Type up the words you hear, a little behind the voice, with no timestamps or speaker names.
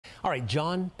All right,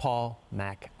 John Paul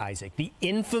Mac Isaac, the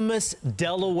infamous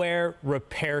Delaware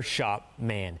repair shop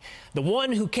man, the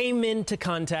one who came into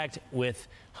contact with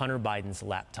Hunter Biden's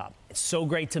laptop. It's so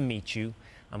great to meet you.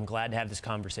 I'm glad to have this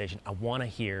conversation. I want to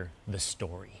hear the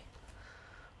story.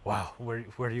 Wow,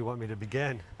 where do you want me to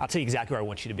begin? I'll tell you exactly where I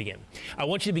want you to begin. I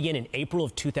want you to begin in April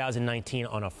of 2019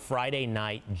 on a Friday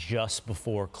night just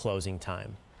before closing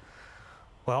time.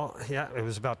 Well, yeah, it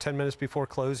was about 10 minutes before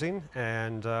closing,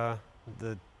 and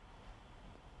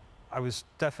I was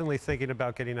definitely thinking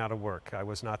about getting out of work. I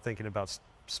was not thinking about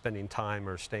spending time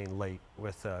or staying late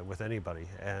with anybody.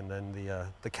 And then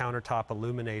the countertop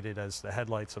illuminated as the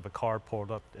headlights of a car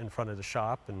pulled up in front of the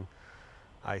shop, and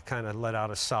I kind of let out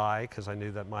a sigh because I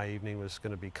knew that my evening was going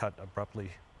to be cut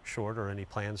abruptly short, or any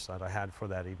plans that I had for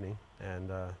that evening. And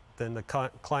then the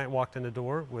client walked in the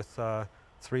door with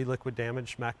 3 liquid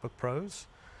damaged MacBook Pros.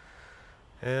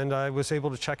 And I was able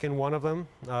to check in one of them.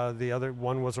 The other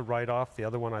one was a write-off. The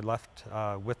other one I left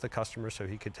with the customer so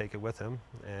he could take it with him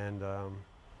and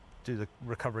do the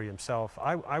recovery himself.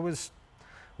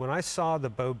 When I saw the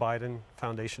Beau Biden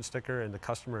Foundation sticker and the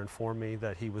customer informed me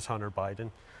that he was Hunter Biden,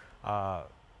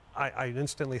 I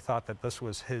instantly thought that this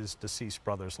was his deceased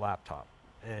brother's laptop,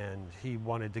 and he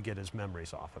wanted to get his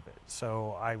memories off of it.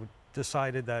 So I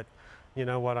decided that, you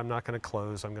know what, I'm not going to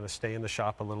close. I'm going to stay in the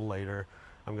shop a little later.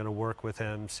 I'm going to work with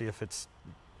him, see if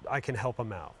I can help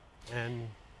him out. And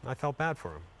I felt bad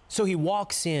for him. So he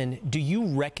walks in. Do you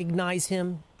recognize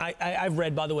him? I've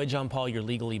read, by the way, John Paul, you're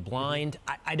legally blind.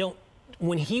 Mm-hmm.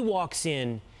 When he walks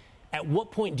in, at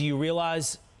what point do you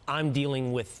realize I'm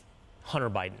dealing with Hunter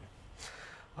Biden?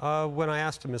 When I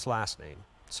asked him his last name.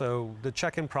 So the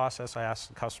check-in process, I asked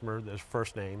the customer his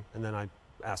first name, and then I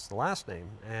asked the last name.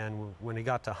 And when he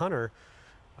got to Hunter,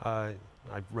 I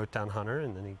wrote down Hunter,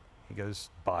 and then he goes,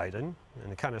 Biden,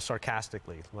 and kind of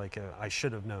sarcastically, like I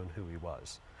should have known who he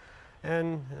was.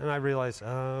 And I realized,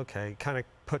 okay, kind of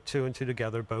put 2 and 2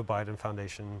 together, Beau Biden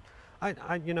Foundation.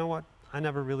 You know what? I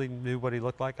never really knew what he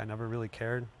looked like. I never really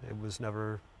cared. It was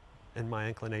never in my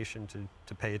inclination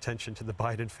to pay attention to the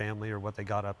Biden family or what they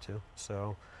got up to.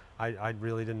 So I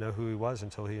really didn't know who he was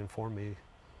until he informed me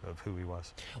of who he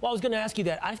was. Well, I was going to ask you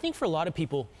that. I think for a lot of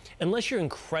people, unless you're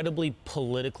incredibly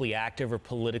politically active or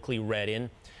politically read in,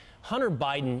 Hunter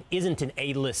Biden isn't an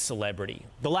A-list celebrity.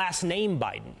 The last name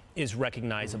Biden is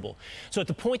recognizable. So at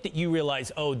the point that you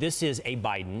realize, oh, this is a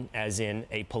Biden, as in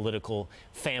a political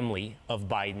family of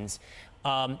Bidens,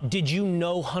 did you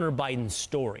know Hunter Biden's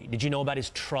story? Did you know about his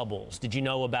troubles? Did you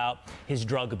know about his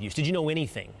drug abuse? Did you know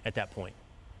anything at that point?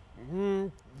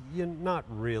 Not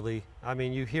really. I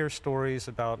mean, you hear stories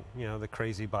about, the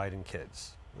crazy Biden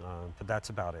kids, but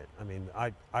that's about it. I mean,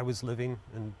 I was living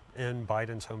in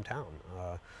Biden's hometown.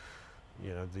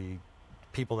 The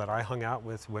people that I hung out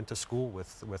with went to school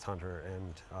with Hunter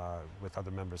and with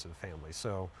other members of the family.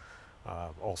 So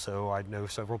also I know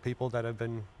several people that have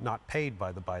been not paid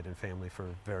by the Biden family for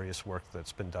various work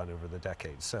that's been done over the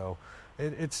decades. So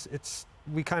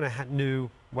we kind of knew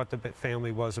what the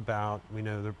family was about. We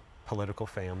know their political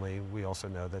family. We also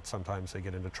know that sometimes they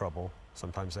get into trouble.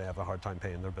 Sometimes they have a hard time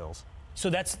paying their bills. So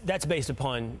that's based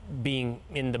upon being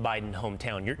in the Biden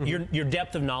hometown. Your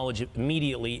depth of knowledge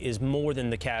immediately is more than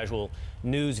the casual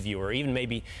news viewer, even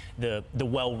maybe the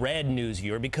well-read news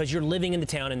viewer, because you're living in the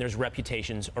town and there's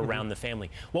reputations around the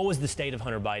family. What was the state of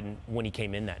Hunter Biden when he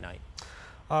came in that night?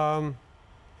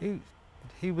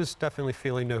 He was definitely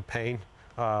feeling no pain.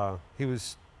 He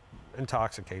was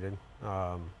intoxicated.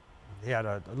 He had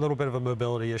a little bit of a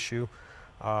mobility issue.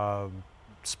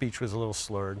 Speech was a little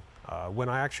slurred. When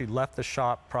I actually left the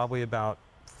shop, probably about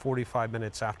 45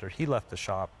 minutes after he left the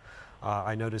shop,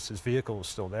 I noticed his vehicle was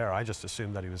still there. I just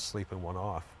assumed that he was sleeping one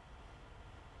off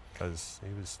because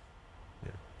he was,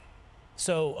 yeah.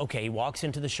 So, okay, he walks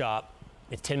into the shop.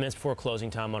 It's 10 minutes before closing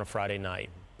time on a Friday night.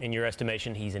 In your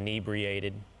estimation, he's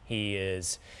inebriated. He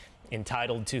is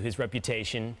entitled to his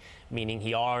reputation, meaning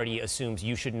he already assumes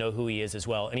you should know who he is as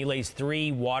well. And he lays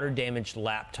 3 water-damaged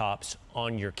laptops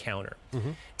on your counter.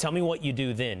 Tell me what you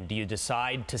do then. Do you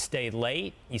decide to stay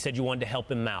late? You said you wanted to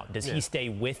help him out. Does he stay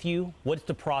with you? What's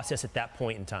the process at that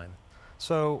point in time?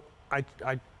 So I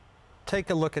take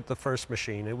a look at the first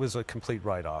machine. It was a complete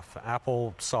write-off.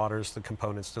 Apple solders the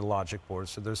components to the logic board,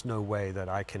 so there's no way that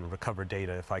I can recover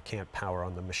data if I can't power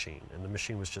on the machine. And the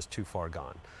machine was just too far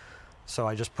gone. So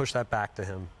I just pushed that back to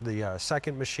him. The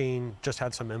second machine just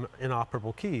had some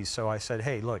inoperable keys. So I said,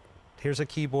 hey, look, here's a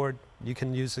keyboard. You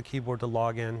can use the keyboard to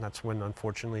log in. That's when,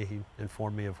 unfortunately, he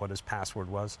informed me of what his password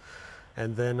was.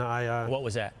 And then What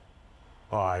was that?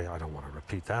 Oh, I don't want to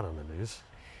repeat that on the news.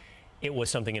 It was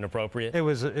something inappropriate? It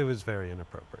was very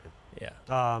inappropriate.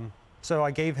 Yeah. So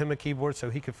I gave him a keyboard so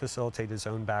he could facilitate his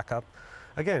own backup.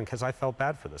 Again, because I felt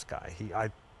bad for this guy.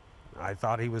 I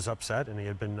thought he was upset and he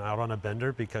had been out on a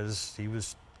bender because he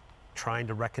was trying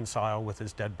to reconcile with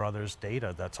his dead brother's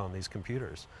data that's on these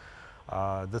computers.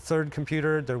 The third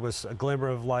computer, there was a glimmer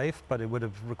of life, but it would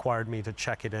have required me to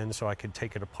check it in so I could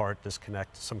take it apart,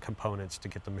 disconnect some components to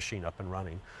get the machine up and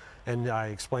running. And I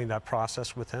explained that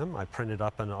process with him. I printed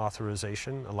up an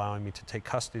authorization allowing me to take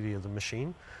custody of the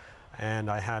machine. And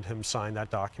I had him sign that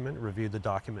document, reviewed the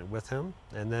document with him,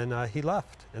 and then he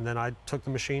left. And then I took the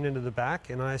machine into the back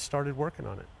and I started working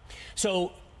on it.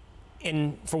 So,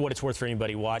 and for what it's worth for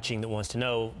anybody watching that wants to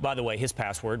know, by the way, his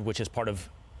password, which is part of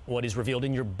what is revealed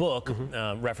in your book,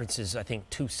 references, I think,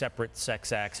 2 separate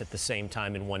sex acts at the same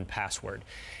time in one password.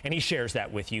 And he shares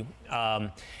that with you.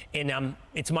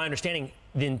 It's my understanding,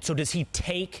 then, so does he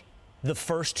take the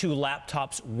first 2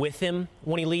 laptops with him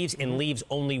when he leaves and leaves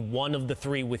only one of the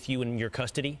 3 with you in your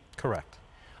custody? Correct.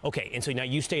 Okay, and so now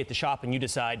you stay at the shop and you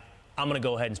decide, I'm going to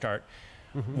go ahead and start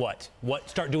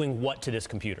start doing what to this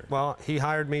computer? Well, he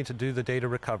hired me to do the data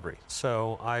recovery.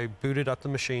 So I booted up the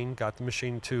machine, got the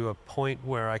machine to a point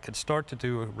where I could start to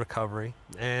do a recovery.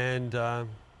 And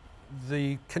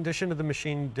the condition of the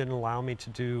machine didn't allow me to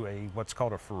do what's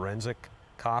called a forensic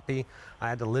copy. I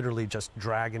had to literally just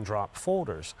drag and drop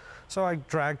folders. So I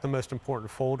dragged the most important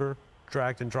folder,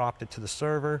 dragged and dropped it to the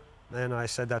server, and I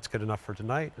said that's good enough for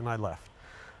tonight, and I left.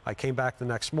 I came back the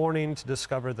next morning to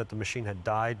discover that the machine had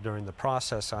died during the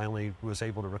process. I only was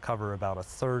able to recover about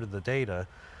 1/3 of the data.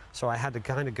 So I had to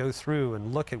kind of go through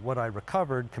and look at what I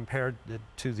recovered, compared it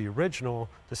to the original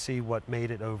to see what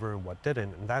made it over and what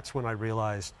didn't. And that's when I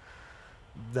realized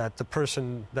that the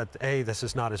person, this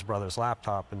is not his brother's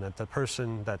laptop, and that the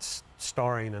person that's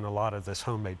starring in a lot of this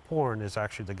homemade porn is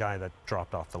actually the guy that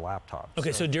dropped off the laptop.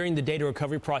 Okay, so during the data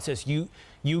recovery process, you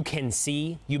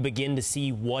begin to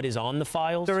see what is on the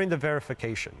files? During the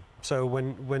verification. So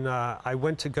when I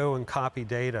went to go and copy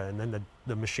data and then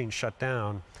the machine shut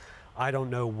down, I don't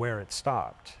know where it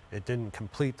stopped. It didn't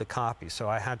complete the copy, so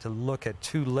I had to look at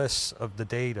 2 lists of the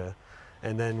data,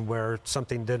 and then where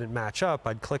something didn't match up,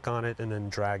 I'd click on it and then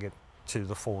drag it to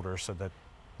the folder so that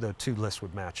the 2 lists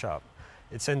would match up.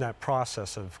 It's in that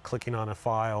process of clicking on a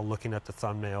file, looking at the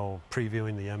thumbnail,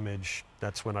 previewing the image,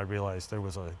 that's when I realized there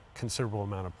was a considerable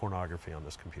amount of pornography on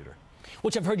this computer.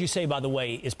 Which I've heard you say, by the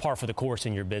way, is par for the course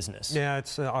in your business. Yeah,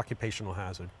 it's an occupational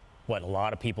hazard. What, a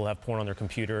lot of people have porn on their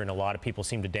computer and a lot of people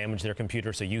seem to damage their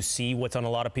computer, so you see what's on a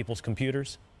lot of people's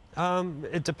computers?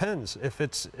 It depends.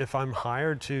 If I'm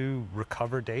hired to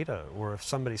recover data, or if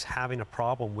somebody's having a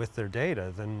problem with their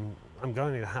data, then I'm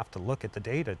going to have to look at the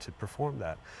data to perform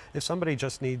that. If somebody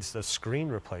just needs the screen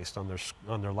replaced on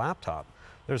their laptop,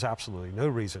 there's absolutely no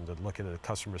reason to look at a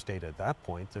customer's data at that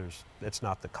point. It's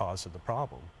not the cause of the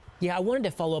problem. Yeah, I wanted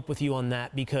to follow up with you on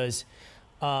that because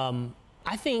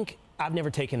I think I've never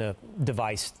taken a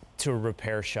device to a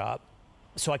repair shop,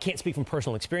 so I can't speak from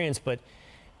personal experience, but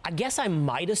I guess I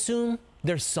might assume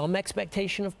there's some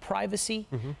expectation of privacy.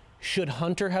 Should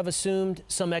Hunter have assumed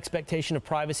some expectation of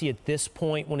privacy at this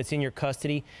point when it's in your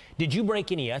custody? Did you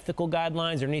break any ethical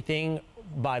guidelines or anything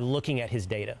by looking at his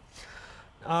data?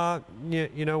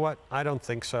 You know what? I don't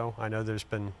think so. I know there's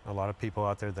been a lot of people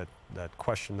out there that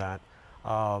question that.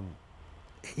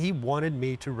 He wanted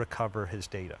me to recover his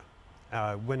data.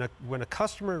 When a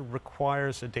customer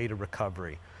requires a data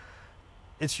recovery,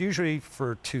 it's usually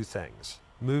for 2 things.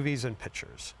 Movies and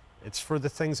pictures. It's for the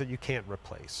things that you can't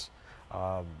replace.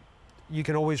 You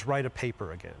can always write a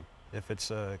paper again, if it's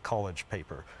a college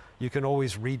paper. You can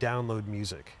always re-download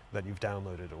music that you've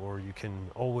downloaded, or you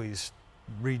can always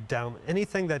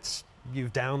anything that's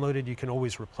you've downloaded, you can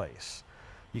always replace.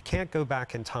 You can't go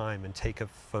back in time and take a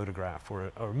photograph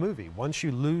or a movie. Once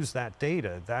you lose that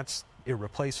data, that's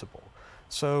irreplaceable.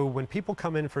 So when people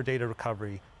come in for data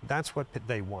recovery, that's what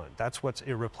they want. That's what's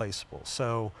irreplaceable.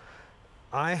 So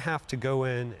I have to go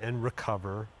in and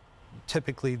recover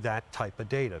typically that type of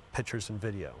data, pictures and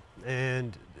video.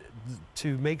 And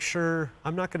to make sure,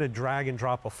 I'm not going to drag and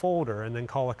drop a folder and then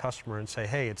call a customer and say,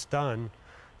 hey, it's done,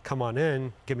 come on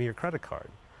in, give me your credit card.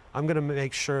 I'm going to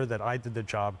make sure that I did the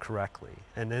job correctly.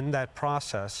 And in that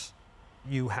process,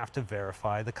 you have to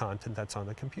verify the content that's on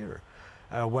the computer.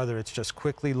 Whether it's just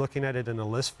quickly looking at it in a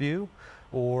list view,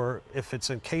 or if it's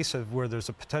a case of where there's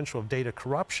a potential of data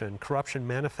corruption, corruption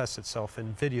manifests itself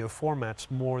in video formats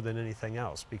more than anything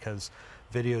else, because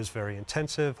video is very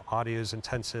intensive, audio is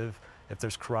intensive. If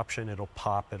there's corruption, it'll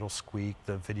pop, it'll squeak,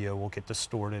 the video will get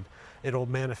distorted. It'll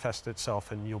manifest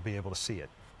itself and you'll be able to see it.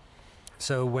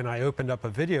 So when I opened up a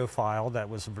video file that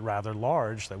was rather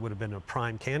large, that would have been a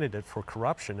prime candidate for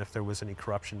corruption if there was any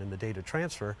corruption in the data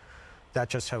transfer, that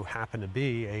just so happened to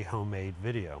be a homemade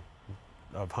video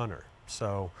of Hunter.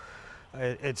 So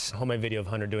it's A homemade video of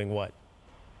Hunter doing what?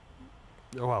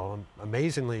 well,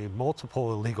 amazingly,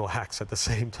 multiple illegal acts at the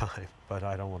same time, but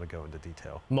I don't want to go into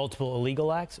detail. Multiple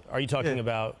illegal acts? Are you talking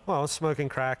about? Well, smoking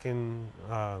crack and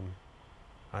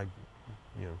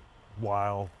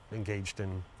while engaged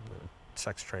in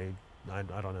sex trade. I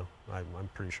don't know. I'm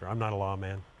pretty sure. I'm not a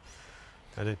lawman.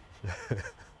 I did.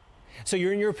 So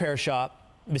you're in your repair shop.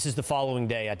 This is the following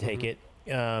day, I take it.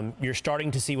 You're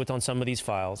starting to see what's on some of these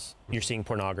files. You're seeing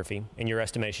pornography. In your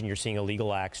estimation, you're seeing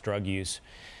illegal acts, drug use.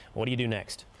 What do you do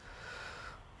next?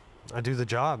 I do the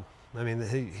job. I mean,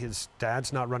 his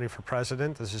dad's not running for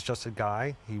president. This is just a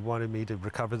guy. He wanted me to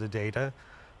recover the data.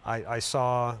 I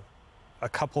saw a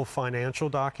couple financial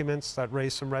documents that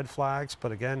raised some red flags,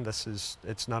 but again,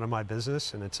 it's none of my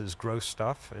business, and it's his gross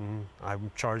stuff, and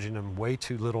I'm charging him way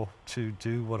too little to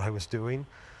do what I was doing.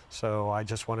 So I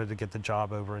just wanted to get the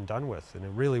job over and done with. And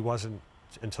it really wasn't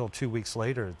until 2 weeks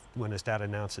later, when his dad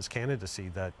announced his candidacy,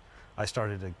 that I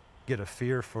started to get a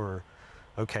fear for,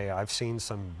 okay, I've seen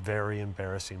some very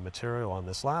embarrassing material on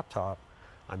this laptop.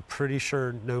 I'm pretty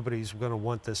sure nobody's going to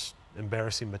want this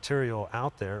embarrassing material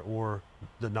out there, or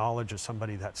the knowledge of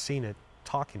somebody that's seen it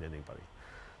talking to anybody.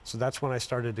 So that's when I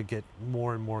started to get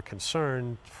more and more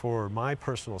concerned for my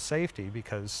personal safety,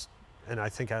 because, and I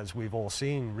think as we've all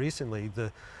seen recently,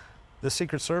 the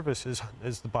Secret Service is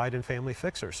the Biden family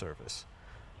fixer service.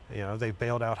 You know, they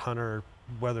bailed out Hunter,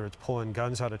 whether it's pulling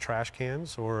guns out of trash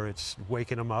cans or it's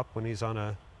waking him up when he's on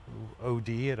a OD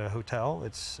at a hotel,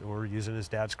 or using his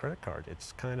dad's credit card.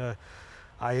 It's kind of,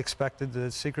 I expected the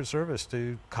Secret Service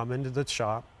to come into the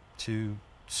shop, to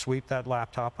sweep that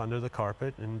laptop under the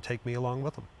carpet and take me along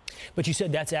with them. But you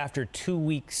said that's after 2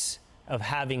 weeks of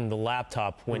having the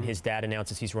laptop when his dad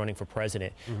announces he's running for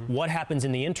president. What happens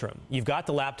in the interim? You've got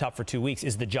the laptop for 2 weeks.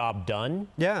 Is the job done?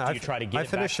 Yeah, Do you try to get I it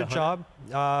back finished to the Hunter?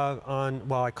 job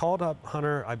well, I called up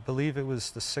Hunter, I believe it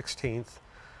was the 16th,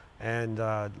 and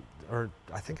or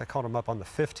I think I called him up on the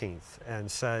 15th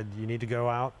and said, you need to go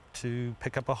out to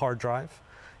pick up a hard drive.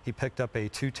 He picked up a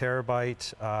 2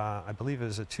 terabyte, I believe it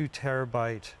was a 2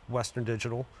 terabyte Western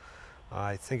Digital.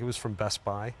 I think it was from Best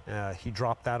Buy. He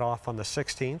dropped that off on the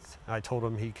 16th. I told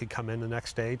him he could come in the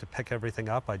next day to pick everything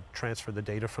up. I transferred the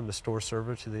data from the store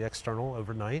server to the external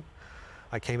overnight.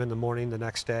 I came in the morning the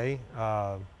next day.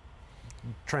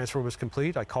 Transfer was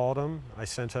complete. I called him. I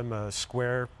sent him a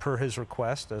Square, per his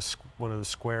request, one of the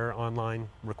Square online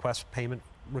payment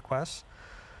requests.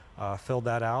 Filled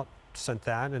that out, sent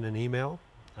that in an email.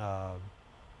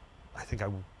 I think I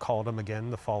called him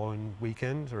again the following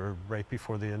weekend or right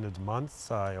before the end of the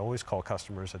month. I always call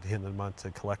customers at the end of the month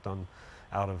to collect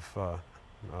out of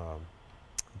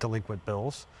delinquent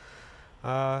bills.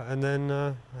 And then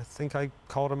I think I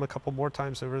called him a couple more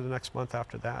times over the next month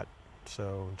after that.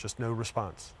 So just no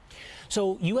response.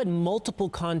 So you had multiple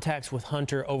contacts with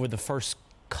Hunter over the first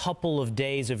couple of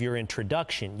days of your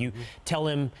introduction. You tell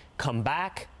him, come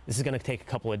back. This is going to take a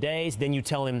couple of days. Then you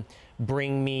tell him,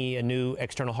 bring me a new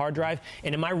external hard drive.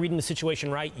 And am I reading the situation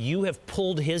right? You have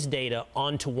pulled his data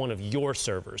onto one of your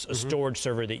servers, a storage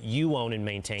server that you own and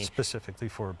maintain. Specifically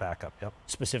for backup, yep.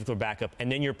 Specifically for backup.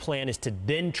 And then your plan is to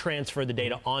then transfer the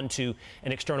data onto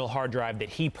an external hard drive that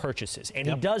he purchases. And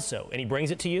he does so. And he brings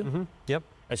it to you? Yep.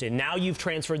 I say, now you've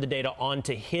transferred the data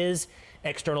onto his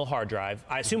external hard drive.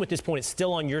 I assume at this point it's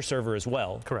still on your server as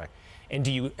well. Correct. And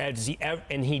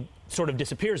he sort of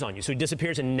disappears on you. So he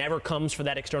disappears and never comes for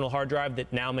that external hard drive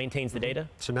that now maintains the data?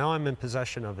 So now I'm in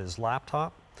possession of his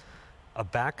laptop, a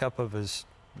backup of his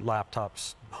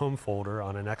laptop's home folder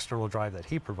on an external drive that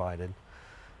he provided,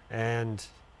 and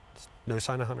no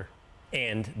sign of Hunter.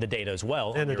 And the data as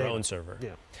well on your own server.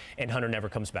 Yeah. And Hunter never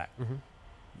comes back.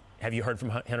 Have you heard from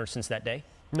Hunter since that day?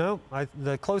 No,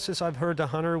 the closest I've heard to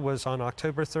Hunter was on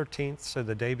October 13th, so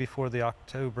the day before the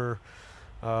October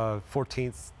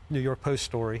 14th New York Post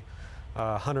story.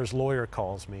 Hunter's lawyer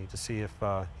calls me to see if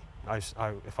I was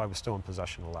still in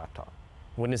possession of the laptop.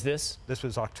 When is this? This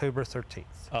was October 13th.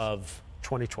 Of?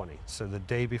 2020, so the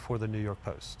day before the New York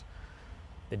Post.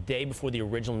 The day before the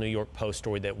original New York Post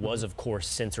story that was, of course,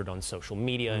 censored on social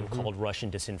media and called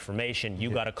Russian disinformation. You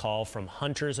got a call from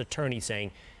Hunter's attorney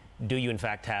saying, do you in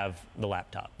fact have the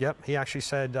laptop? Yep, he actually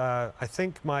said, I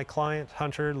think my client,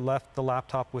 Hunter, left the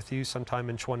laptop with you sometime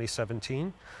in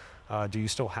 2017. Do you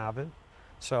still have it?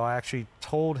 So I actually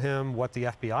told him what the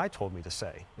FBI told me to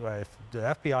say. If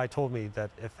the FBI told me that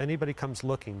if anybody comes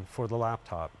looking for the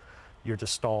laptop, you're to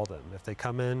stall them. If they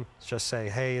come in, just say,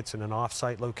 hey, it's in an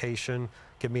off-site location,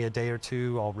 give me a day or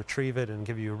two, I'll retrieve it and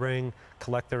give you a ring,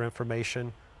 collect their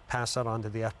information, pass that on to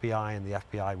the FBI, and the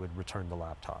FBI would return the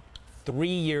laptop. 3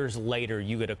 years later,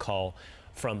 you get a call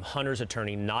from Hunter's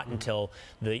attorney, not until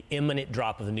the imminent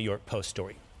drop of the New York Post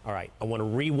story. All right, I want to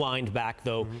rewind back,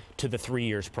 though, to the 3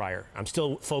 years prior. I'm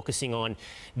still focusing on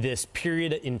this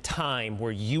period in time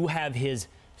where you have his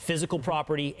physical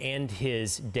property and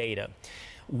his data.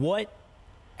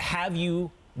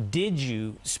 Did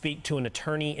you speak to an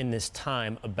attorney in this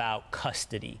time about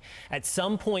custody? At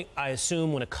some point, I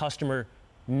assume when a customer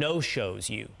no-shows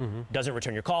you, doesn't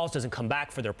return your calls, doesn't come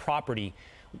back for their property,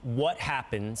 what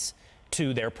happens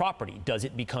to their property? Does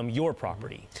it become your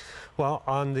property? Well,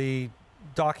 on the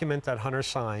document that Hunter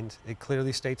signed, it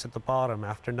clearly states at the bottom,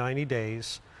 after 90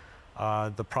 days,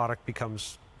 the product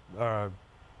becomes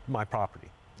my property.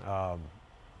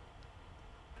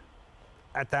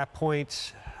 At that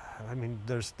point, I mean,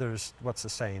 there's what's the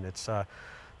saying? It's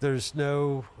there's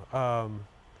no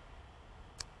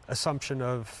assumption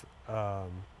of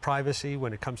privacy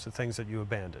when it comes to things that you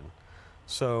abandon.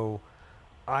 So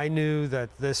I knew that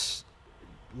this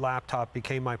laptop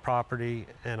became my property,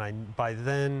 and by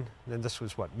then, and this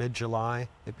was what, mid-July,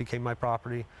 it became my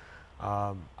property.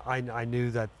 I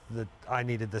knew that I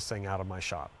needed this thing out of my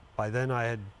shop. By then I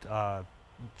had,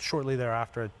 shortly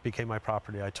thereafter it became my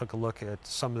property, I took a look at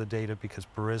some of the data because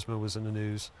Burisma was in the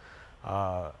news.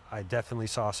 I definitely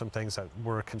saw some things that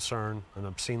were a concern, an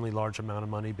obscenely large amount of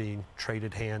money being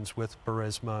traded hands with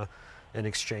Burisma in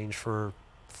exchange for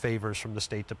favors from the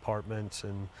State Department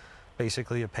and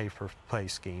basically a pay-for-play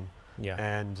scheme. Yeah.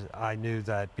 And I knew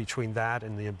that between that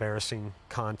and the embarrassing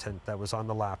content that was on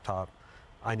the laptop,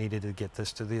 I needed to get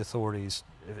this to the authorities,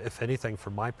 if anything for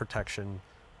my protection,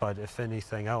 but if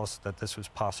anything else, that this was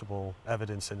possible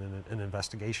evidence in an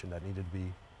investigation that needed to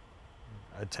be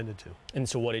attended to. And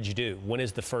so what did you do? When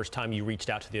is the first time you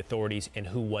reached out to the authorities, and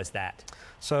who was that?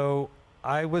 So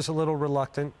I was a little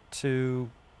reluctant to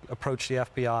approach the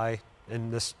FBI in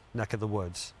this neck of the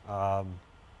woods.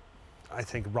 I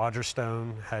think Roger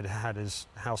Stone had his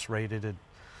house raided at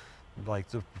like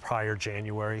the prior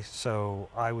January, so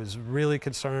I was really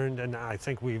concerned, and I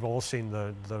think we've all seen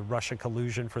the Russia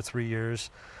collusion for 3 years.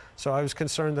 So I was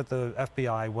concerned that the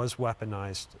FBI was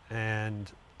weaponized,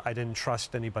 and I didn't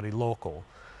trust anybody local.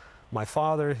 My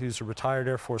father, who's a retired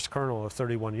Air Force colonel of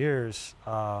 31 years,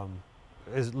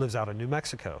 lives out in New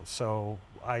Mexico. So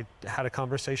I had a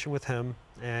conversation with him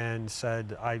and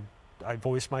said, I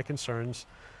voiced my concerns,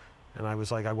 and I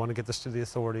was like, I want to get this to the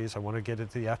authorities, I want to get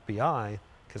it to the FBI,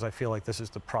 because I feel like this is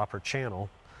the proper channel,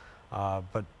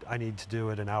 but I need to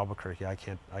do it in Albuquerque. I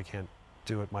can't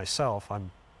do it myself.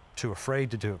 I'm too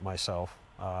afraid to do it myself.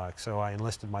 So I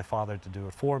enlisted my father to do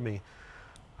it for me.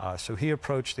 So he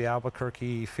approached the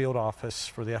Albuquerque field office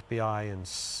for the FBI in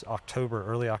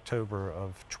early October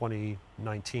of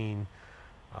 2019,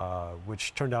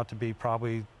 which turned out to be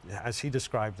probably, as he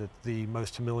described it, the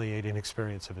most humiliating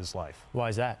experience of his life. Why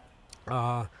is that?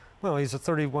 Well, he's a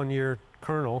 31-year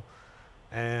colonel,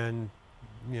 and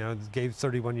gave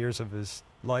 31 years of his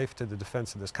life to the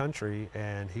defense of this country,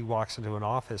 and he walks into an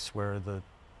office where the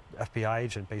FBI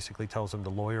agent basically tells him to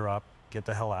lawyer up, get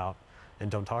the hell out, and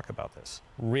don't talk about this.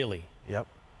 Really? Yep.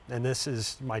 And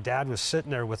my dad was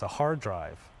sitting there with a hard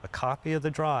drive, a copy of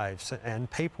the drive,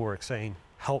 and paperwork saying,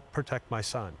 help protect my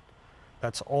son.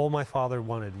 That's all my father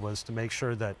wanted, was to make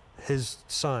sure that his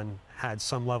son had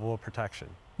some level of protection.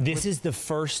 This is the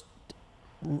first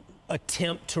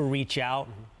attempt to reach out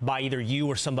by either you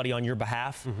or somebody on your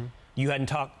behalf. You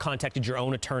hadn't contacted your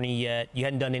own attorney yet. You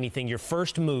hadn't done anything. Your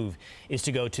first move is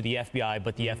to go to the FBI,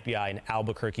 but the FBI in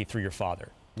Albuquerque through your father.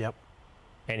 Yep.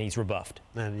 And he's rebuffed.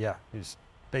 And yeah, he's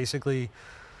basically,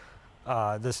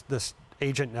 this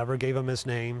agent never gave him his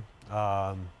name,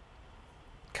 kind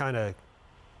of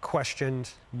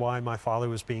questioned why my father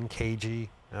was being cagey.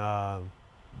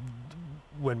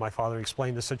 When my father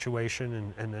explained the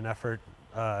situation in an effort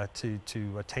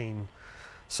to attain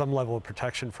some level of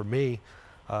protection for me,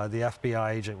 the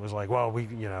FBI agent was like, well,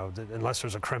 unless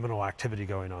there's a criminal activity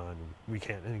going on, we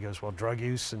can't. And he goes, well, drug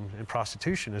use and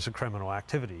prostitution is a criminal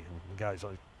activity. And the guy's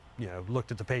like,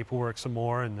 looked at the paperwork some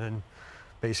more, and then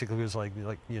basically was like,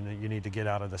 you need to get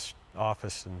out of this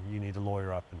office, and you need to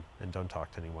lawyer up, and don't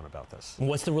talk to anyone about this.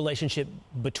 What's the relationship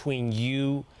between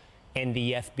you and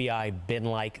the FBI been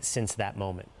like since that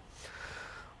moment?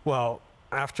 Well,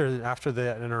 after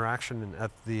the interaction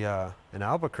in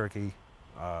Albuquerque,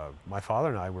 my father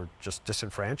and I were just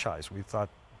disenfranchised. We thought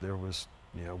there was,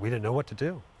 we didn't know what to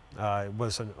do. It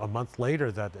was a month later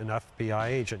that an FBI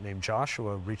agent named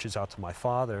Joshua reaches out to my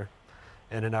father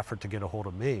in an effort to get a hold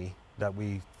of me, that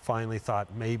we finally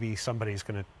thought maybe somebody's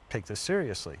going to take this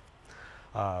seriously.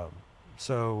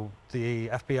 So the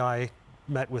FBI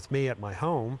met with me at my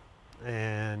home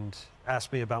and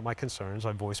asked me about my concerns.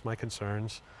 I voiced my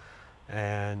concerns,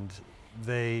 and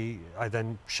I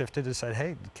then shifted and said,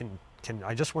 hey,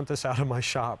 I just want this out of my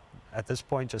shop. At this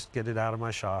point, just get it out of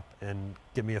my shop and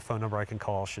give me a phone number I can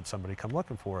call should somebody come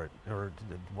looking for it or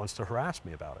wants to harass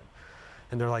me about it.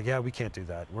 And they're like, yeah, we can't do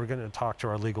that. We're going to talk to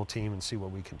our legal team and see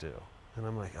what we can do. And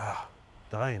I'm like,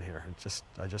 dying here.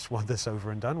 I just want this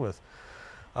over and done with.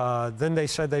 Then they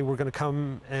said they were going to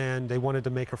come and they wanted to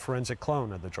make a forensic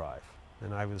clone of the drive.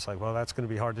 And I was like, well, that's going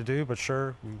to be hard to do, but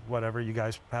sure, whatever. You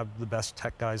guys have the best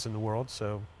tech guys in the world,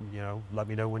 so let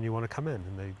me know when you want to come in.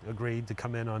 And they agreed to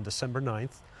come in on December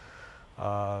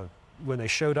 9th. When they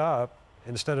showed up,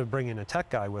 instead of bringing a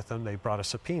tech guy with them, they brought a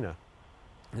subpoena.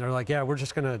 And they're like, yeah, we're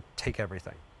just going to take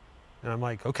everything. And I'm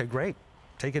like, okay, great.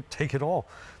 Take it all.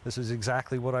 This is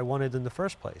exactly what I wanted in the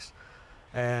first place.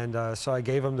 And so I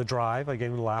gave them the drive, I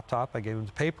gave them the laptop, I gave them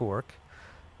the paperwork,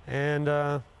 and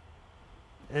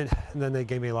then they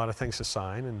gave me a lot of things to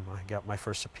sign, and I got my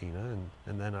first subpoena,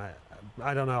 and then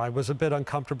I don't know, I was a bit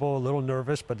uncomfortable, a little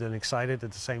nervous, but then excited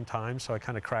at the same time, so I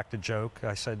kind of cracked a joke.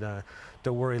 I said,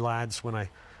 don't worry, lads, when I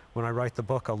write the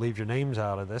book, I'll leave your names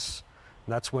out of this.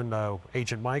 And that's when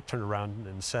Agent Mike turned around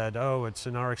and said, oh, it's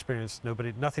in our experience,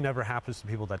 nothing ever happens to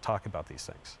people that talk about these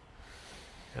things.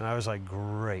 And I was like,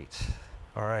 great.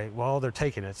 All right, well, they're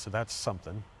taking it, so that's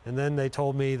something. And then they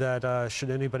told me that should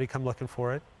anybody come looking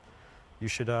for it, you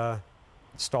should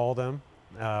stall them,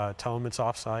 tell them it's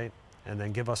off-site, and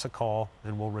then give us a call,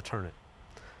 and we'll return it.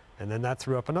 And then that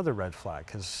threw up another red flag,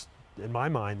 because in my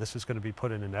mind, this was going to be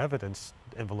put in an evidence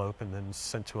envelope and then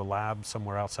sent to a lab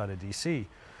somewhere outside of DC.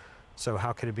 So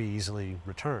how could it be easily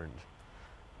returned?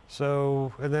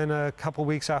 So, and then a couple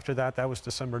weeks after that, that was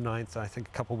December 9th, I think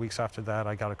a couple weeks after that,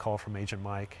 I got a call from Agent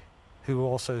Mike, who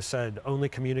also said only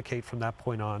communicate from that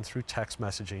point on through text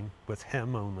messaging with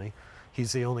him only.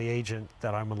 He's the only agent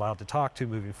that I'm allowed to talk to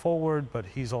moving forward, but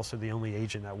he's also the only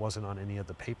agent that wasn't on any of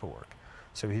the paperwork.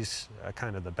 So he's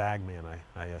kind of the bag man,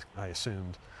 I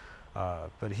assumed.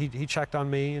 But he checked on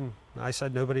me, and I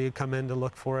said nobody had come in to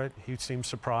look for it. He seemed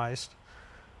surprised.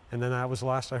 And then that was the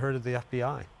last I heard of the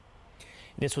FBI.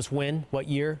 This was when? What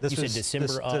year? You said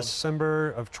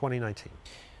December of 2019.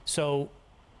 So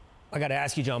I got to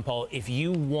ask you, John Paul, if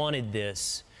you wanted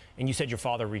this, and you said your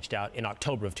father reached out in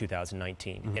October of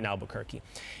 2019 in Albuquerque.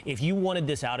 If you wanted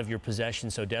this out of your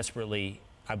possession so desperately,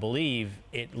 I believe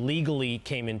it legally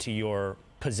came into your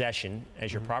possession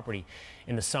as your property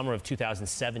in the summer of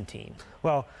 2017.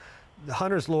 Well, the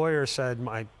Hunter's lawyer said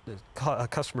a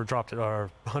customer dropped it, or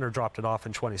Hunter dropped it off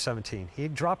in 2017. He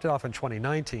dropped it off in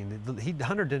 2019.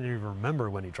 Hunter didn't even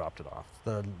remember when he dropped it off.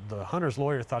 The Hunter's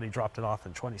lawyer thought he dropped it off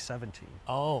in 2017.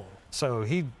 Oh. So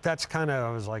that's kind of,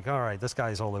 I was like, all right, this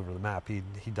guy's all over the map. He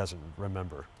doesn't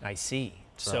remember. I see.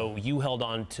 So you held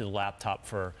on to the laptop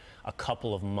for a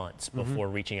couple of months before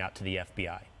reaching out to the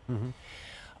FBI.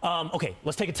 Okay,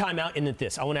 let's take a time out and at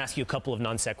this. I want to ask you a couple of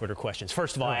non sequitur questions.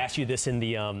 First of all, I asked you this in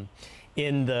the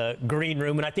green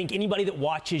room, and I think anybody that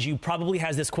watches you probably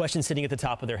has this question sitting at the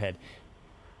top of their head.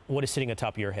 What is sitting at the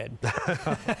top of your head?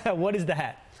 What is the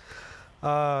hat?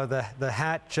 The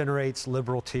hat generates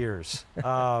liberal tears.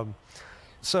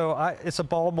 So it's a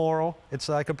Balmoral. It's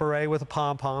like a beret with a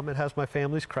pom-pom. It has my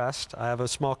family's crest. I have a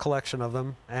small collection of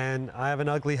them, and I have an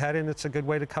ugly head, and it's a good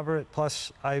way to cover it.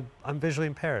 Plus, I'm visually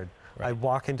impaired. Right. I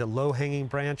walk into low-hanging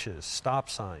branches, stop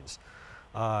signs,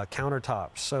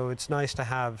 countertops. So it's nice to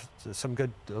have some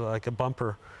good, like a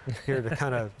bumper here to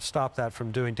kind of stop that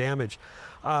from doing damage.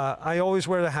 I always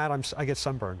wear the hat. I get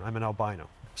sunburned. I'm an albino.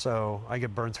 So I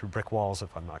get burned through brick walls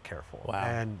if I'm not careful. Wow.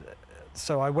 And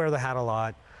so I wear the hat a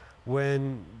lot.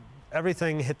 When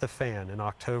everything hit the fan in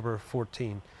October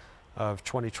 14 of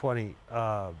 2020,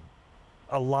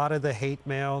 a lot of the hate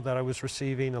mail that I was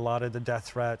receiving, a lot of the death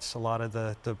threats, a lot of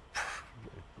the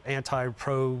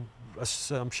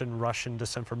anti-pro-assumption Russian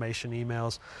disinformation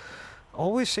emails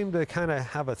always seemed to kind of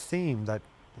have a theme,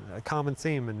 a common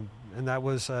theme, and that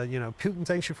was, Putin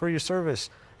thanks you for your service,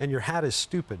 and your hat is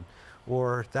stupid,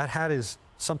 or that hat is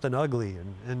something ugly,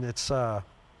 and it's,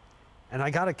 and I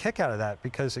got a kick out of that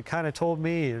because it kind of told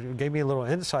me, it gave me a little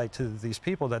insight to these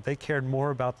people that they cared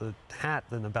more about the hat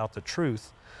than about the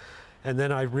truth. And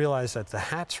then I realized that the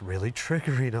hat's really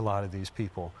triggering a lot of these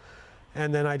people.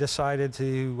 And then I decided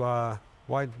to,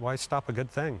 why stop a good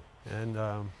thing?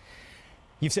 And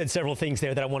you've said several things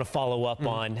there that I want to follow up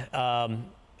on.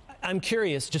 I'm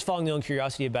curious, just following my own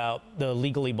curiosity about the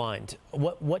legally blind.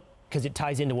 Because it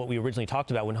ties into what we originally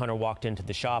talked about when Hunter walked into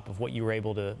the shop, of what you were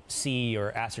able to see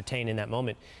or ascertain in that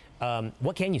moment.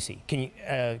 What can you see? Can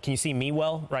you see me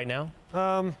well right now?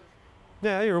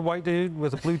 Yeah, you're a white dude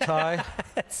with a blue tie,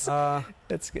 that's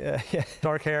yeah.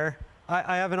 dark hair.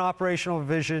 I have an operational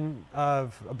vision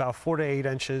of about 4 to 8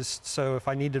 inches, so if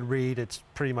I need to read, it's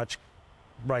pretty much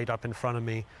right up in front of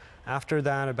me. After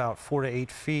that, about 4 to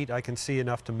 8 feet, I can see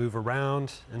enough to move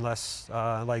around, unless,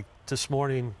 like this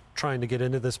morning, trying to get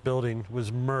into this building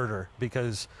was murder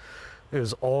because it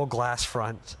was all glass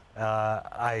front.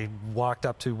 I walked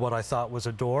up to what I thought was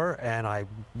a door, and I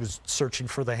was searching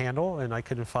for the handle, and I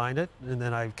couldn't find it. And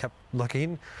then I kept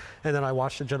looking, and then I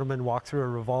watched a gentleman walk through a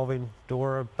revolving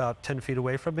door about 10 feet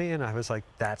away from me, and I was like,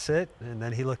 that's it. And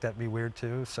then he looked at me weird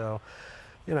too. So,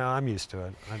 you know, I'm used to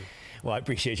it. Well, I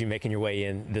appreciate you making your way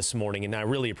in this morning, and I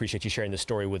really appreciate you sharing this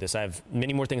story with us. I have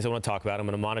many more things I want to talk about. I'm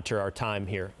going to monitor our time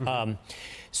here. Let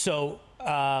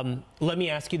me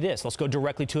ask you this. Let's go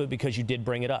directly to it because you did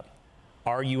bring it up.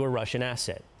 Are you a Russian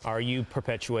asset? Are you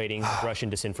perpetuating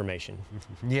Russian disinformation?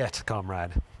 Yet,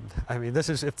 comrade. I mean, if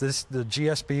the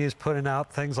GSB is putting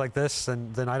out things like this,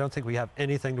 then I don't think we have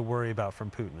anything to worry about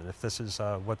from Putin, if this is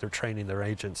what they're training their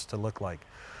agents to look like.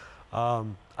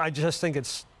 I just think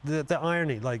it's the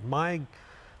irony. Like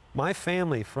my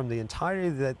family, from the entirety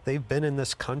that they've been in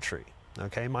this country,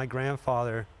 okay? My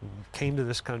grandfather came to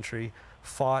this country,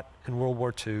 fought in World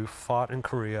War II, fought in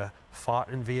Korea, fought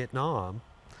in Vietnam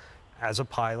as a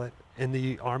pilot in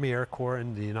the Army Air Corps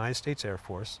and the United States Air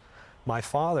Force. My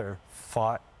father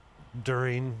fought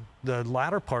during the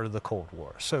latter part of the Cold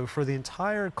War. So for the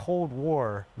entire Cold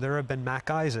War, there have been Mac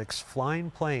Isaacs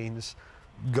flying planes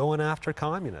going after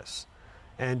communists.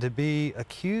 And to be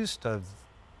accused of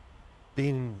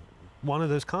being one of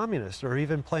those communists or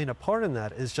even playing a part in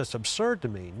that is just absurd to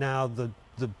me. Now, the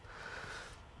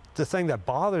thing that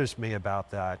bothers me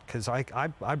about that, because I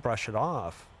brush it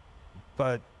off,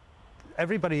 but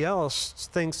everybody else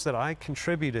thinks that I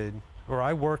contributed or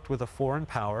I worked with a foreign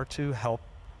power to help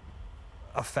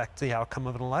affect the outcome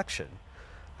of an election.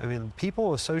 I mean,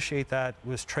 people associate that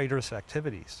with traitorous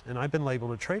activities, and I've been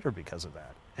labeled a traitor because of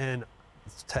that. And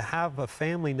to have a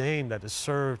family name that has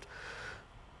served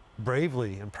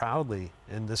bravely and proudly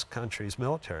in this country's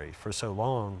military for so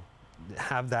long,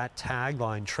 have that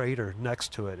tagline traitor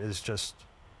next to it is just,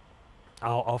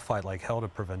 I'll fight like hell to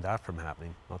prevent that from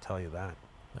happening. I'll tell you that.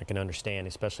 I can understand,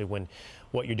 especially when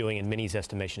what you're doing in many's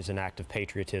estimation is an act of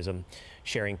patriotism,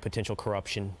 sharing potential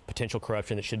corruption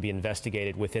that should be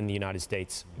investigated within the United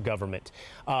States government.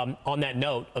 On that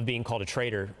note of being called a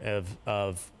traitor,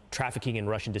 of trafficking in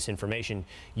Russian disinformation,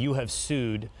 you have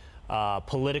sued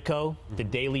Politico, the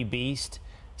Daily Beast,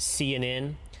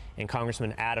 CNN, and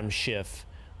Congressman Adam Schiff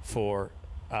for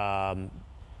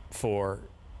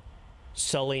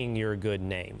sullying your good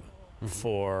name,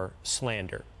 for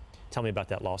slander. Tell me about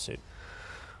that lawsuit.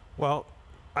 Well,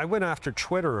 I went after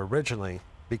Twitter originally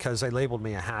because they labeled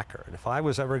me a hacker. And if I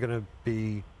was ever going to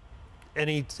be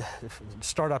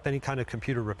start up any kind of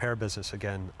computer repair business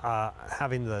again,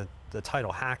 having the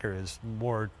title hacker is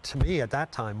more, to me at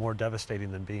that time, more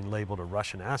devastating than being labeled a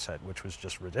Russian asset, which was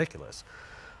just ridiculous.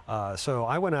 So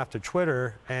I went after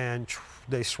Twitter, and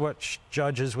they switched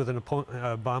judges with an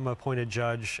Obama-appointed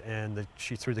judge, and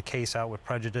she threw the case out with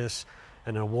prejudice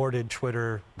and awarded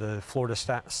Twitter the Florida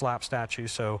slap statue.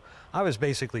 So I was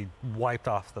basically wiped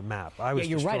off the map. I was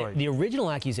destroyed. Right. The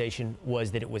original accusation was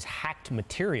that it was hacked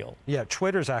material. Yeah,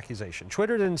 Twitter's accusation.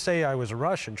 Twitter didn't say I was a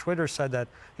Russian. Twitter said that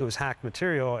it was hacked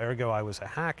material, ergo I was a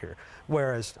hacker.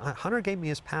 Whereas Hunter gave me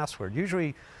his password.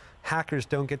 Usually hackers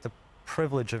don't get the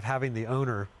privilege of having the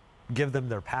owner give them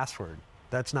their password.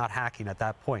 That's not hacking at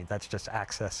that point. That's just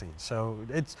accessing. So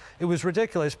it was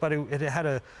ridiculous, but it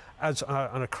had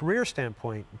on a career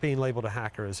standpoint, being labeled a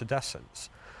hacker is a death sentence.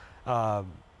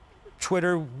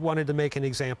 Twitter wanted to make an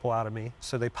example out of me,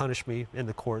 so they punished me in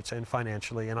the courts and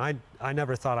financially, and I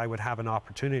never thought I would have an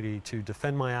opportunity to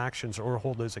defend my actions or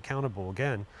hold those accountable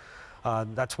again.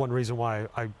 That's one reason why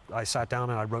I sat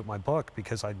down and I wrote my book,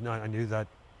 because I knew that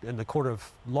in the court of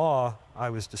law, I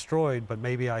was destroyed, but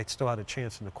maybe I still had a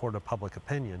chance in the court of public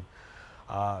opinion.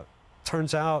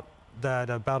 Turns out that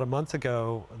about a month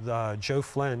ago, Joe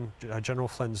Flynn, General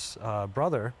Flynn's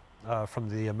brother from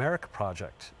the America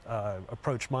Project,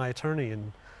 approached my attorney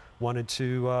and wanted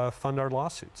to fund our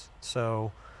lawsuits.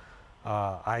 So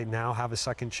I now have a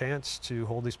second chance to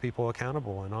hold these people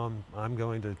accountable, and I'm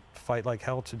going to fight like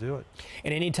hell to do it.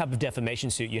 In any type of defamation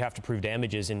suit, you have to prove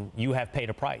damages, and you have paid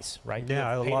a price, right? Yeah,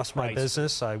 I lost my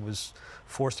business. I was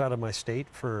forced out of my state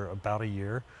for about a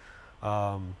year.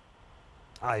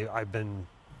 I've been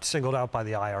singled out by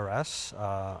the IRS.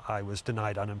 I was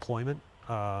denied unemployment.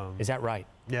 Is that right?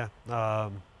 Yeah.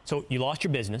 So you lost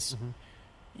your business.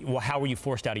 Well, how were you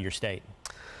forced out of your state?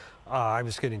 I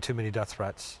was getting too many death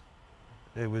threats.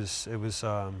 It was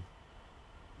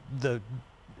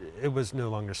it was no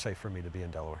longer safe for me to be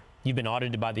in Delaware. You've been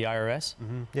audited by the IRS?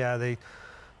 Mm-hmm. Yeah,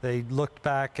 they looked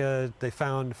back, they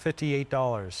found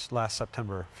 $58 last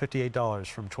September, $58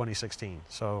 from 2016.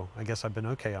 So I guess I've been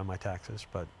okay on my taxes,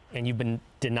 but. And you've been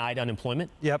denied unemployment?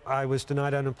 Yep, I was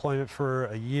denied unemployment for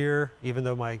a year, even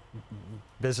though my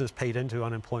business paid into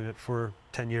unemployment for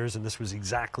 10 years, and this was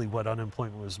exactly what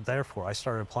unemployment was there for. I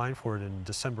started applying for it in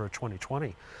December of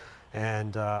 2020.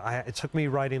 And it took me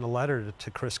writing a letter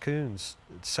to Chris Coons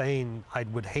saying I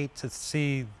would hate to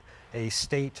see a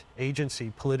state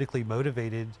agency politically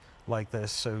motivated like this,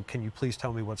 so can you please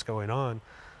tell me what's going on?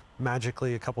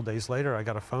 Magically, a couple days later, I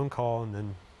got a phone call, and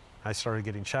then I started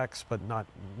getting checks, but not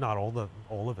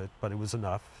all of it, but it was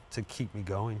enough to keep me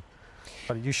going.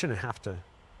 But you shouldn't have to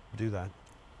do that.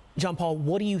 John Paul,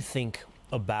 what do you think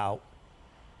about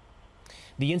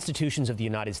the institutions of the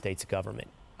United States government?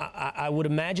 I would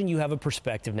imagine you have a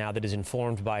perspective now that is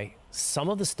informed by some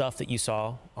of the stuff that you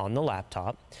saw on the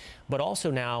laptop, but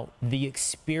also now the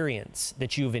experience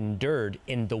that you've endured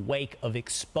in the wake of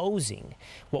exposing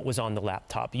what was on the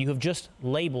laptop. You have just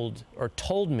labeled or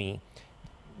told me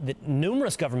that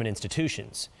numerous government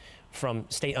institutions, from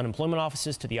state unemployment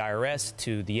offices to the IRS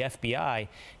to the FBI,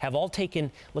 have all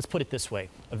taken, let's put it this way,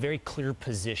 a very clear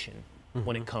position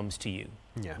when it comes to you.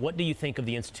 Yeah. What do you think of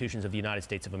the institutions of the United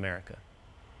States of America?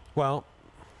 Well,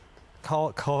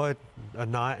 call it a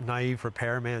naive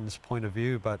repairman's point of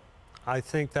view, but I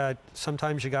think that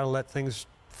sometimes you got to let things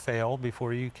fail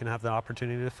before you can have the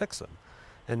opportunity to fix them.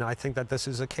 And I think that this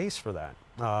is a case for that.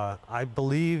 I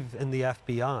believe in the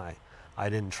FBI. I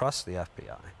didn't trust the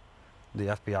FBI. The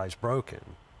FBI is broken.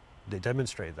 They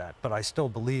demonstrate that. But I still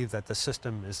believe that the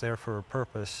system is there for a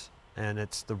purpose, and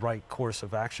it's the right course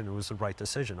of action. It was the right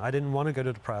decision. I didn't want to go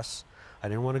to the press. I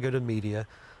didn't want to go to media,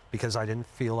 because I didn't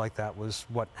feel like that was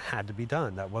what had to be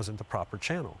done. That wasn't the proper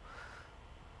channel.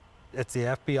 If the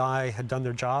FBI had done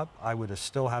their job, I would have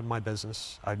still had my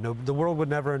business. The world would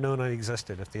never have known I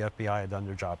existed if the FBI had done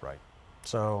their job right.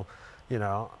 So, you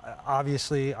know,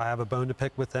 obviously I have a bone to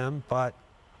pick with them, but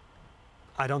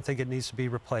I don't think it needs to be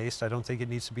replaced. I don't think it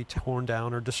needs to be torn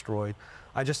down or destroyed.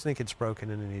 I just think it's broken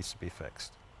and it needs to be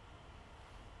fixed.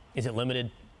 Is it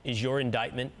limited? Is your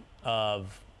indictment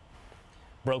of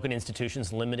broken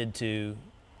institutions limited to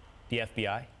the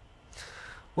FBI?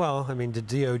 Well, I mean, the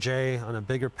DOJ, on a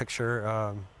bigger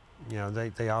picture, you know,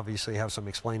 they obviously have some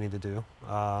explaining to do.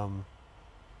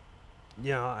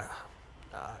 You know,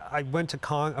 I went to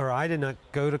I did not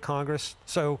go to Congress.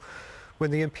 So when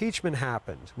the impeachment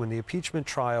happened, when the impeachment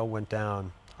trial went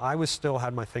down, I still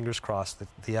had my fingers crossed that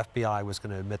the FBI was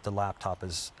going to admit the laptop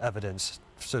as evidence,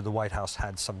 so the White House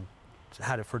had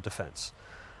it for defense.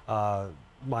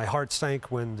 My heart sank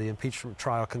when the impeachment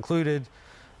trial concluded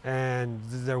and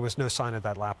there was no sign of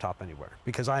that laptop anywhere,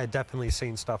 because I had definitely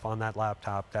seen stuff on that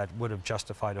laptop that would have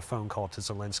justified a phone call to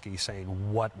Zelensky saying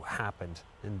what happened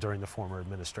during the former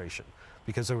administration,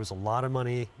 because there was a lot of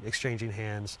money exchanging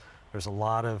hands, there's a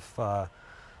lot of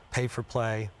pay for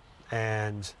play,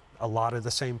 and a lot of the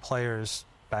same players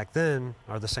back then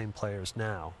are the same players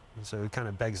now. And so it kind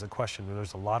of begs the question,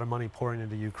 there's a lot of money pouring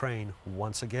into Ukraine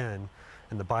once again,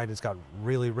 and the Bidens got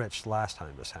really rich last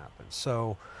time this happened.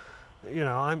 So, you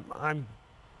know,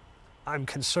 I'm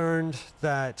concerned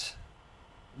that,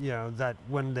 you know, that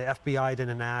when the FBI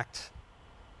didn't act,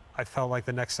 I felt like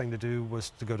the next thing to do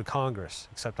was to go to Congress,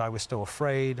 except I was still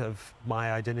afraid of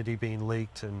my identity being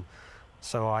leaked, and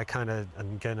so I kind of,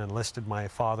 again, enlisted my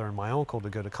father and my uncle to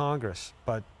go to Congress.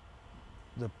 But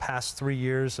the past 3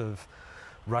 years of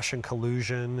Russian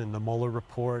collusion and the Mueller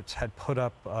reports had put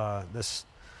up this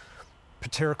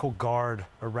satirical guard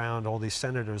around all these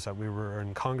senators that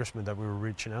and congressmen that we were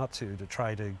reaching out to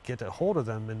try to get a hold of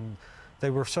them, and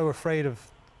they were so afraid of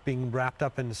being wrapped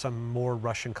up in some more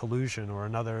Russian collusion or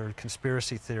another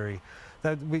conspiracy theory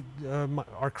that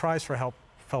our cries for help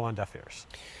fell on deaf ears.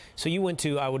 So you went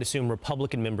to, I would assume,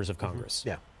 Republican members of Congress.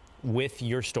 Yeah. With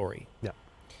your story. Yeah.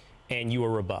 And you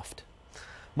were rebuffed.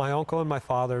 My uncle and my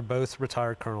father, both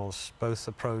retired colonels, both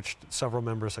approached several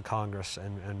members of Congress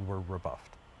and were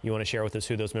rebuffed. You want to share with us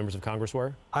who those members of Congress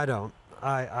were? I don't.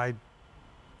 I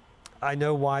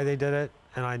know why they did it,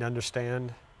 and I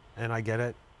understand, and I get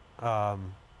it.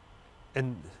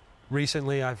 And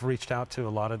recently I've reached out to a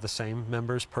lot of the same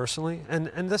members personally, and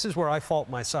this is where I fault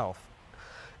myself.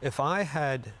 If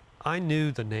I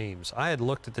knew the names, I had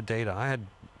looked at the data, I had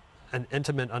an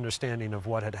intimate understanding of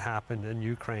what had happened in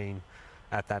Ukraine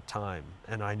at that time,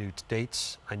 and I knew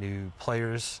dates, I knew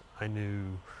players, I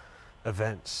knew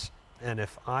events. And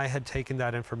if I had taken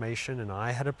that information and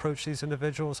I had approached these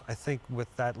individuals, I think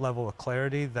with that level of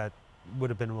clarity, that would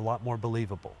have been a lot more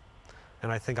believable.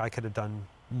 And I think I could have done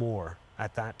more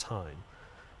at that time.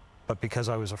 But because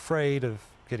I was afraid of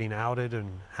getting outed and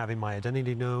having my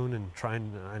identity known and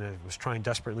I was trying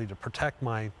desperately to protect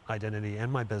my identity and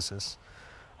my business,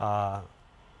 I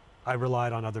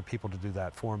relied on other people to do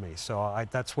that for me. So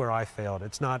that's where I failed.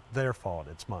 It's not their fault,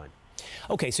 it's mine.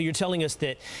 Okay, so you're telling us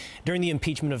that during the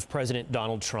impeachment of President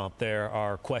Donald Trump, there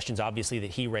are questions, obviously, that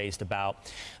he raised about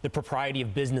the propriety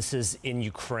of businesses in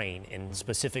Ukraine, and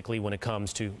specifically when it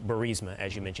comes to Burisma,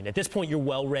 as you mentioned. At this point, you're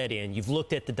well read in. You've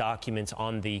looked at the documents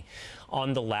on the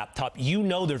laptop. You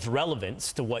know there's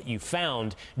relevance to what you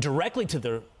found directly to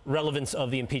the relevance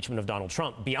of the impeachment of Donald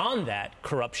Trump. Beyond that,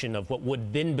 corruption of what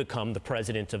would then become the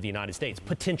president of the United States,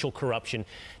 potential corruption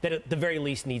that at the very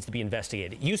least needs to be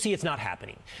investigated. You see it's not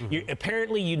happening.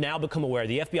 Apparently, you now become aware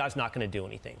the FBI is not going to do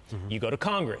anything. You go to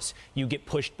Congress, you get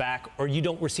pushed back, or you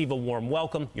don't receive a warm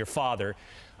welcome. Your father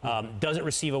doesn't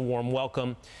receive a warm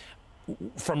welcome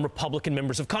from Republican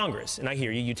members of Congress. And I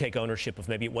hear you, you take ownership of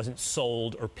maybe it wasn't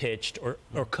sold or pitched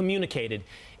or communicated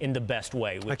in the best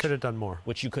way. I could have done more.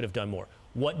 Which you could have done more.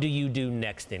 What do you do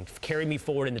next then? Carry me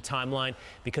forward in the timeline,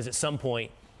 because at some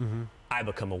point I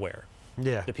become aware.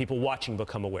 Yeah. The people watching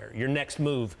become aware. Your next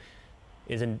move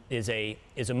is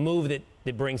a move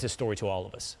that brings this story to all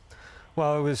of us.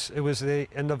 Well, it was the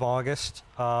end of August,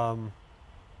 and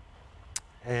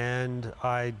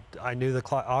I knew the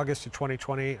clock. August of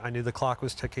 2020, I knew the clock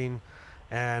was ticking,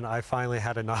 and I finally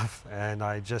had enough. And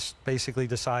I just basically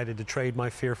decided to trade my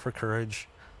fear for courage,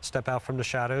 step out from the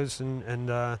shadows, and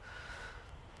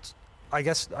I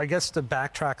guess to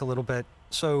backtrack a little bit.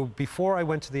 So before I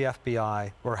went to the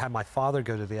FBI, or had my father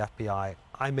go to the FBI,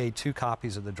 I made 2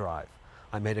 copies of the drive.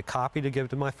 I made a copy to give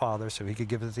to my father so he could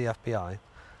give it to the FBI.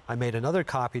 I made another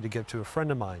copy to give to a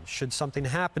friend of mine. Should something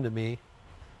happen to me,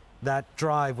 that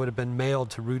drive would have been mailed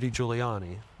to Rudy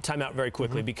Giuliani. Time out very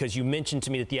quickly, because you mentioned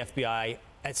to me that the FBI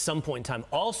at some point in time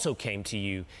also came to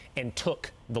you and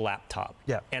took the laptop.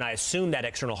 Yeah. And I assume that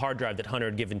external hard drive that Hunter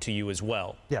had given to you as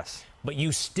well. Yes. But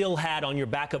you still had on your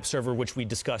backup server, which we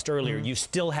discussed earlier, you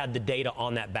still had the data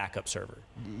on that backup server.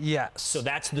 Yes. So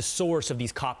that's the source of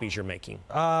these copies you're making.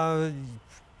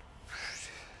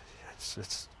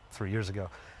 It's 3 years ago.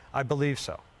 I believe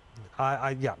so.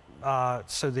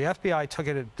 So the FBI took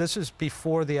it. This is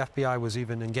before the FBI was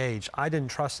even engaged. I didn't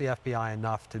trust the FBI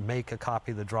enough to make a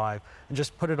copy of the drive and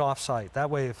just put it off-site. That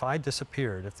way, if I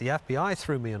disappeared, if the FBI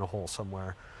threw me in a hole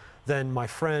somewhere, then my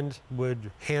friend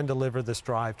would hand-deliver this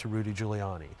drive to Rudy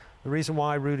Giuliani. The reason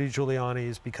why Rudy Giuliani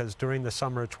is because during the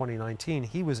summer of 2019,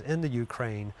 he was in the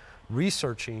Ukraine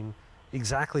researching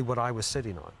exactly what I was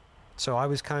sitting on. So I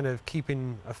was kind of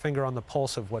keeping a finger on the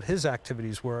pulse of what his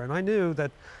activities were, and I knew that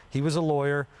he was a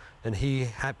lawyer, and he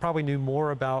probably knew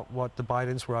more about what the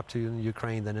Bidens were up to in the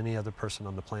Ukraine than any other person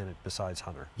on the planet besides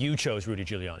Hunter. You chose Rudy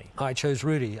Giuliani. I chose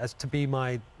Rudy as to be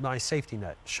my safety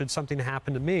net. Should something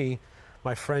happen to me,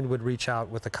 my friend would reach out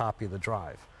with a copy of the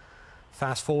drive.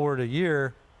 Fast forward a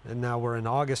year, and now we're in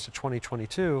August of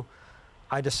 2022,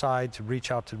 I decide to reach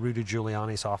out to Rudy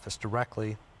Giuliani's office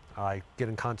directly. I get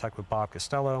in contact with Bob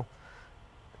Costello.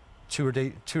 2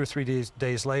 or 3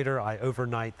 days later, I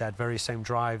overnight that very same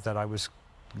drive that I was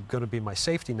going to be my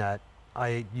safety net.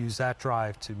 I use that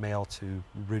drive to mail to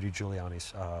Rudy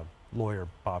Giuliani's lawyer,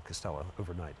 Bob Costello,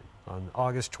 overnight on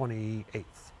August 28th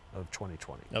of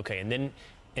 2020. Okay,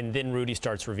 and then Rudy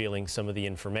starts revealing some of the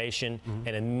information,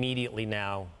 and immediately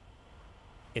now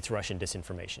it's Russian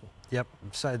disinformation. Yep,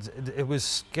 so it was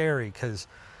scary because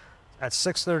at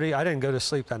 6:30, I didn't go to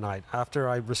sleep that night. After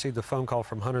I received a phone call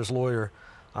from Hunter's lawyer,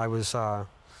 I was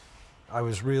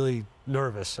really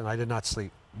nervous, and I did not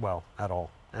sleep well at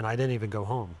all. And I didn't even go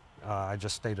home. I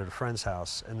just stayed at a friend's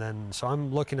house. And then, so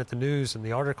I'm looking at the news, and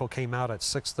the article came out at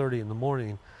 6:30 in the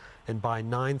morning, and by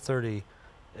 9:30,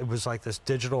 it was like this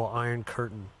digital iron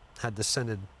curtain had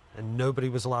descended, and nobody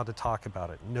was allowed to talk about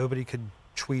it. Nobody could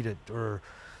tweet it or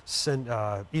send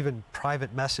even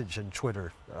private message in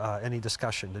Twitter, any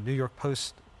discussion. The New York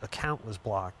Post account was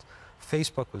blocked.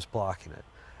 Facebook was blocking it.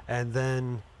 And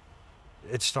then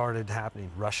it started happening,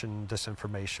 Russian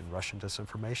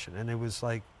disinformation. And it was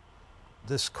like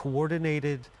this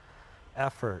coordinated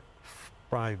effort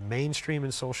by mainstream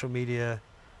and social media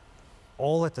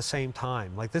all at the same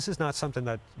time. Like, this is not something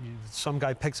that some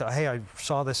guy picks up, hey, I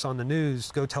saw this on the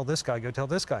news, go tell this guy, go tell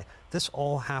this guy. This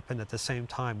all happened at the same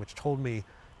time, which told me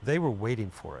they were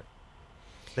waiting for it.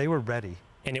 They were ready.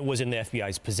 And it was in the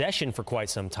FBI's possession for quite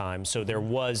some time, so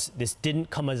this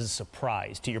didn't come as a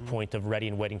surprise, to your point of ready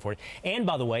and waiting for it. And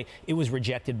by the way, it was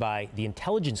rejected by the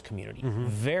intelligence community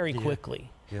very quickly.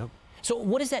 Yep. So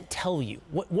what does that tell you?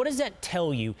 What does that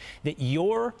tell you, that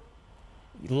your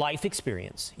life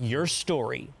experience, your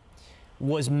story,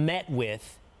 was met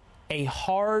with a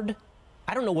hard,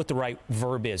 I don't know what the right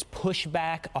verb is,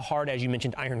 pushback, a hard, as you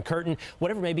mentioned, iron curtain,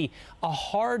 whatever it may be, a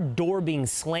hard door being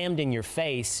slammed in your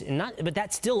face, and but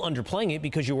that's still underplaying it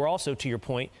because you were also, to your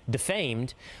point,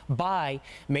 defamed by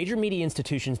major media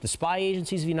institutions, the spy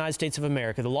agencies of the United States of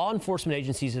America, the law enforcement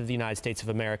agencies of the United States of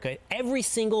America, every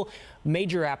single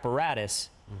major apparatus,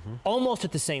 almost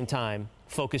at the same time,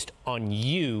 focused on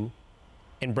you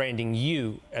and branding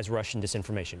you as Russian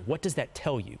disinformation. What does that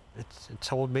tell you? It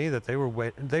told me that they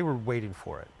were waiting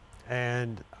for it.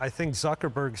 And I think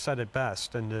Zuckerberg said it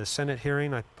best. In the Senate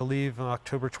hearing, I believe on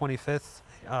October 25th,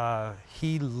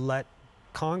 he let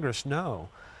Congress know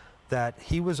that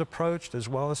he was approached, as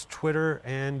well as Twitter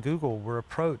and Google were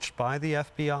approached by the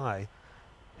FBI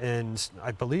in,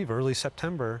 I believe, early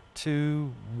September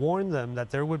to warn them that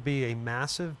there would be a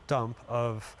massive dump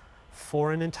of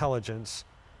foreign intelligence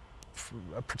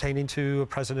pertaining to a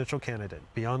presidential candidate.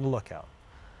 Be on the lookout.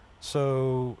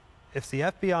 So if the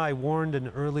FBI warned in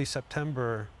early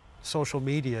September social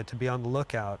media to be on the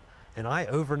lookout, and I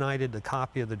overnighted the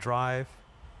copy of the drive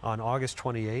on August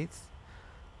 28th,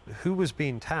 who was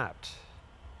being tapped?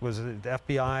 Was it the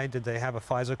FBI? Did they have a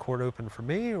FISA court open for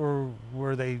me, or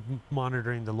were they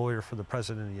monitoring the lawyer for the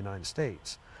President of the United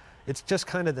States? It's just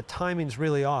kind of the timing's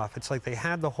really off. It's like they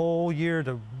had the whole year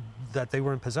that they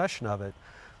were in possession of it,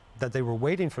 that they were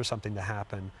waiting for something to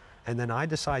happen, and then I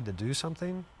decide to do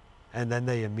something, and then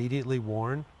they immediately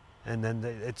warn, and then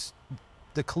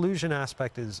the collusion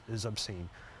aspect is obscene.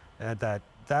 At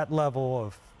that level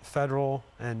of federal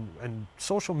and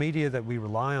social media that we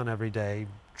rely on every day,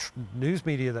 news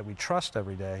media that we trust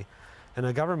every day, and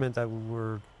a government that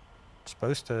we're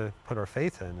supposed to put our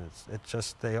faith in, it's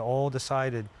just they all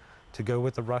decided to go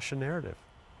with the Russian narrative.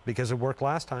 Because it worked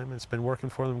last time, it's been working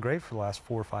for them great for the last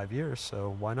 4 or 5 years,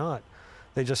 so why not?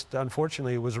 They just,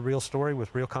 unfortunately, it was a real story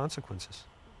with real consequences.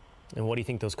 And what do you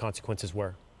think those consequences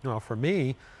were? Well, for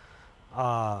me,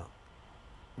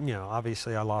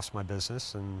 obviously I lost my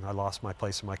business and I lost my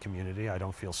place in my community. I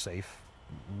don't feel safe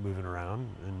moving around,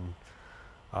 and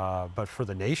but for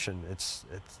the nation,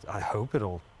 I hope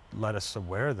it'll let us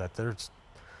aware that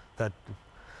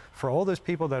for all those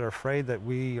people that are afraid that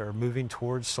we are moving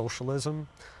towards socialism,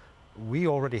 we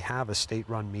already have a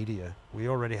state-run media. We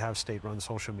already have state-run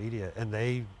social media, and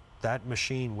that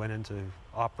machine went into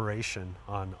operation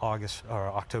on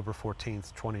October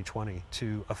 14th, 2020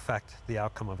 to affect the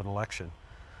outcome of an election,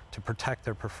 to protect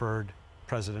their preferred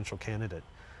presidential candidate.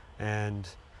 And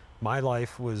my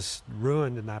life was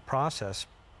ruined in that process,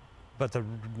 but the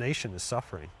nation is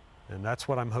suffering. And that's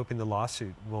what I'm hoping the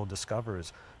lawsuit will discover,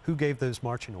 is who gave those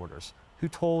marching orders? Who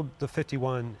told the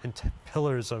 51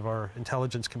 pillars of our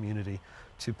intelligence community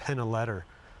to pen a letter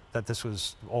that this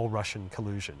was all Russian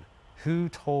collusion? Who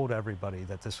told everybody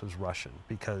that this was Russian?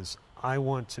 Because I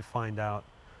want to find out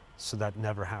so that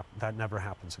never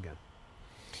happens again.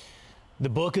 The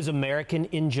book is American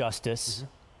Injustice.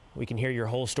 We can hear your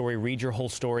whole story, read your whole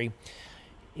story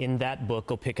in that book.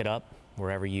 Go pick it up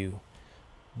wherever you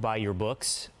buy your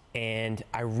books. And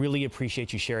I really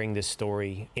appreciate you sharing this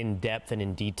story in depth and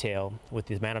in detail with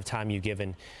the amount of time you've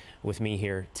given with me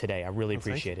here today. I really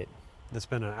appreciate it. It's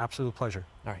been an absolute pleasure.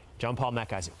 All right. John Paul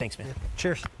MacIsaac, thanks, man. Yeah.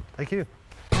 Cheers. Thank you.